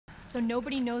So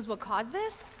nobody knows what caused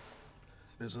this?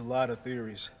 There's a lot of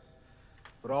theories.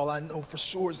 But all I know for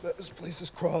sure is that this place is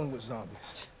crawling with zombies.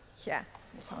 Yeah,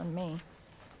 you're telling me.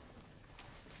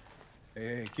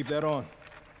 Hey, keep that on.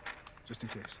 Just in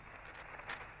case.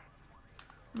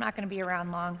 I'm not gonna be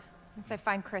around long. Once I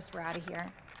find Chris, we're out of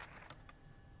here.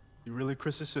 You really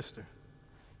Chris's sister?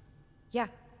 Yeah.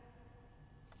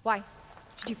 Why?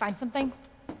 Did you find something?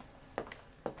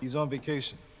 He's on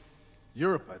vacation.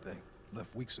 Europe, I think.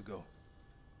 Left weeks ago.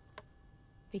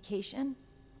 Vacation?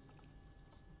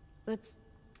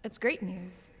 It's great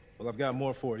news. Well, I've got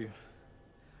more for you.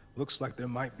 Looks like there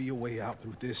might be a way out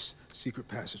through this secret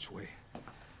passageway.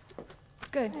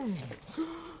 Good.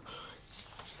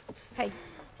 Hey.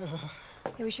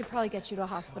 Hey, we should probably get you to a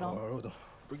hospital. Oh,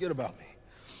 forget about me.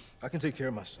 I can take care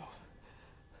of myself.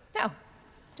 No.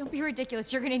 Don't be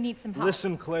ridiculous. You're gonna need some help.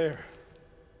 Listen, Claire.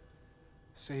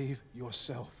 Save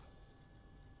yourself.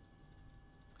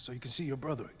 So you can see your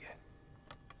brother again.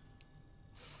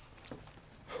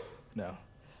 Now,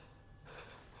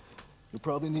 you'll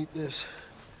probably need this.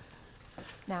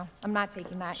 No, I'm not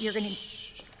taking that. You're gonna...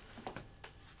 Shh.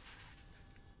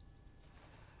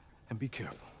 And be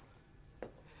careful.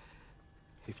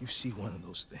 If you see one of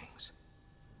those things,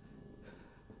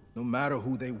 no matter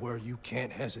who they were, you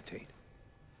can't hesitate.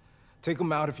 Take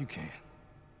them out if you can.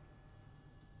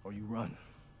 Or you run.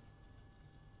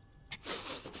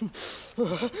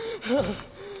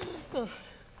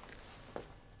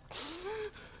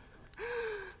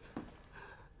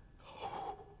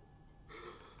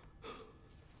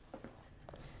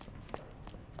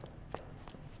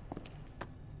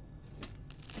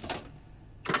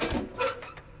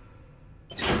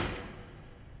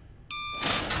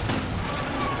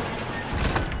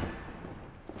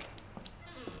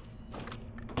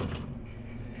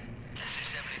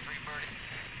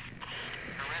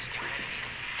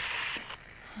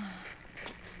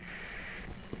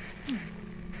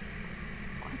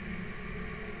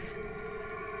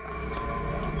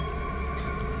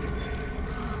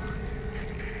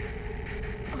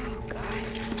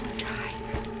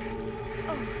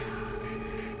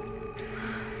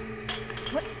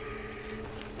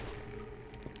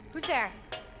 Who's there?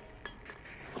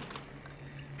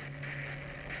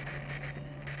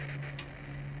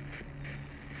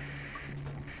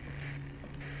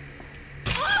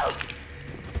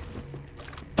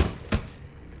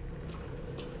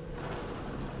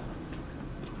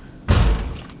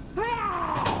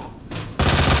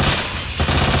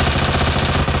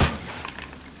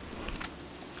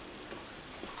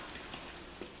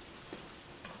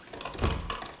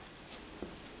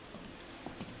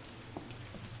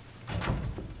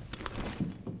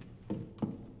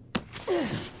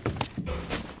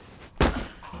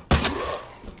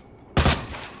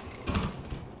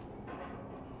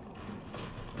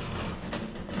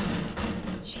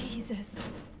 Jesus.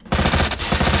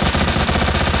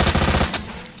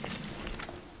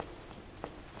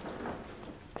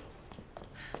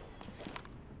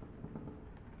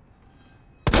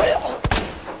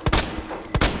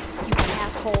 You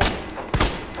asshole.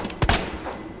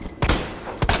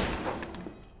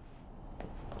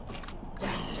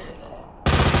 Bastard.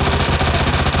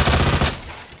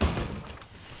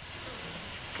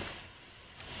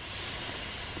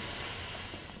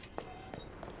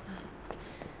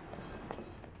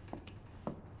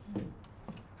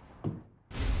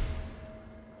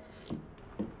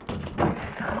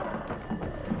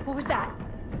 What was that?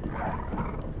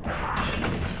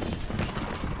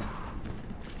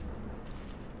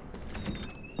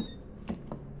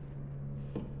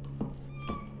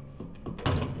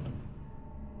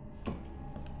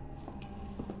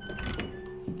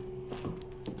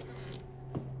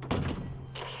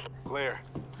 Claire,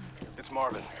 it's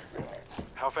Marvin.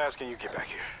 How fast can you get back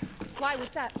here? Why?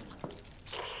 What's that?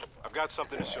 I've got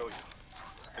something to show you.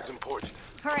 It's important.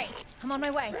 All right, I'm on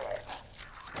my way.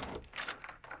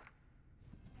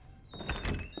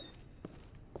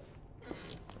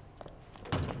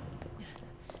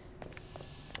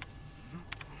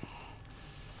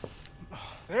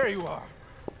 There you are.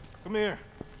 Come here.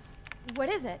 What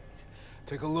is it?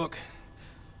 Take a look.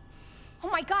 Oh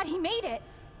my God, he made it!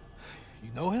 You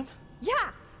know him?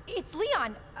 Yeah, it's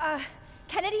Leon.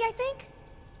 Kennedy, I think?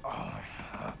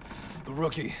 The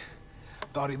rookie.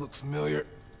 Thought he looked familiar.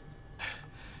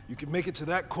 You can make it to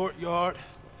that courtyard.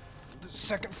 The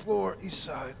second floor, east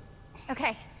side.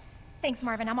 Okay. Thanks,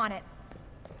 Marvin. I'm on it.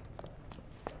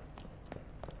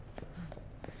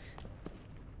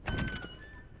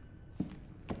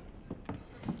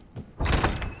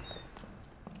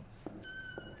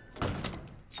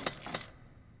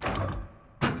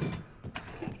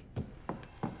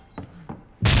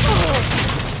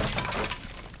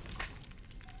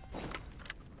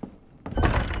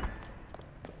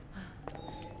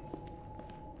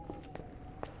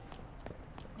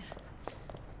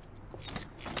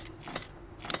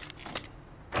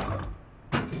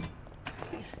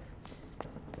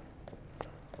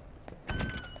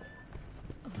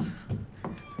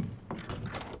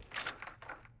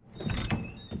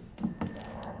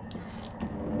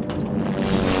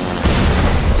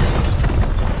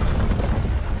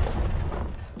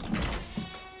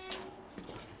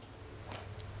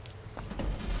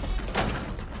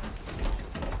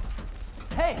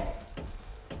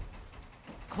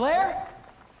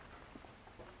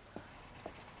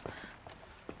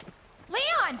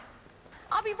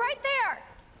 I'll be right there!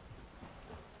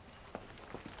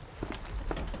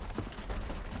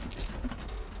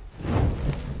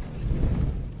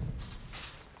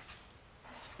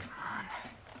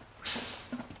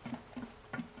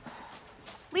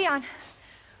 Leon,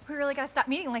 we really gotta stop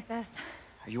meeting like this.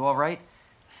 Are you all right?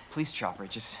 Police chopper, it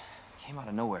just came out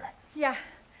of nowhere. Yeah,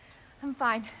 I'm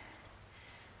fine.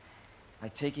 I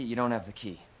take it you don't have the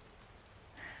key.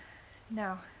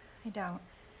 No, I don't.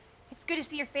 It's good to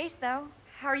see your face, though.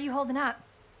 How are you holding up?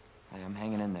 I'm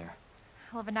hanging in there.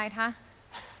 Hell of a night, huh?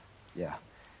 Yeah.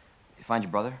 You find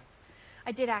your brother?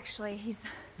 I did, actually. He's...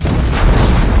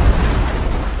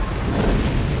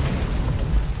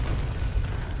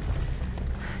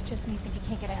 Just when you think it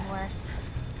can't get any worse.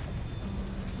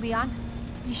 Leon,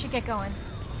 you should get going.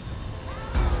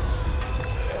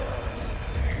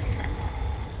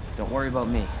 Don't worry about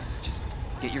me. Just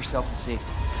get yourself to safety.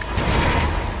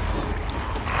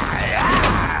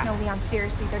 No, Leon,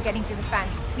 seriously, they're getting through the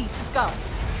fence. Please, just go.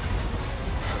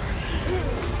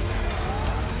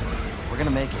 We're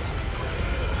gonna make it.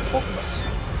 Both of us.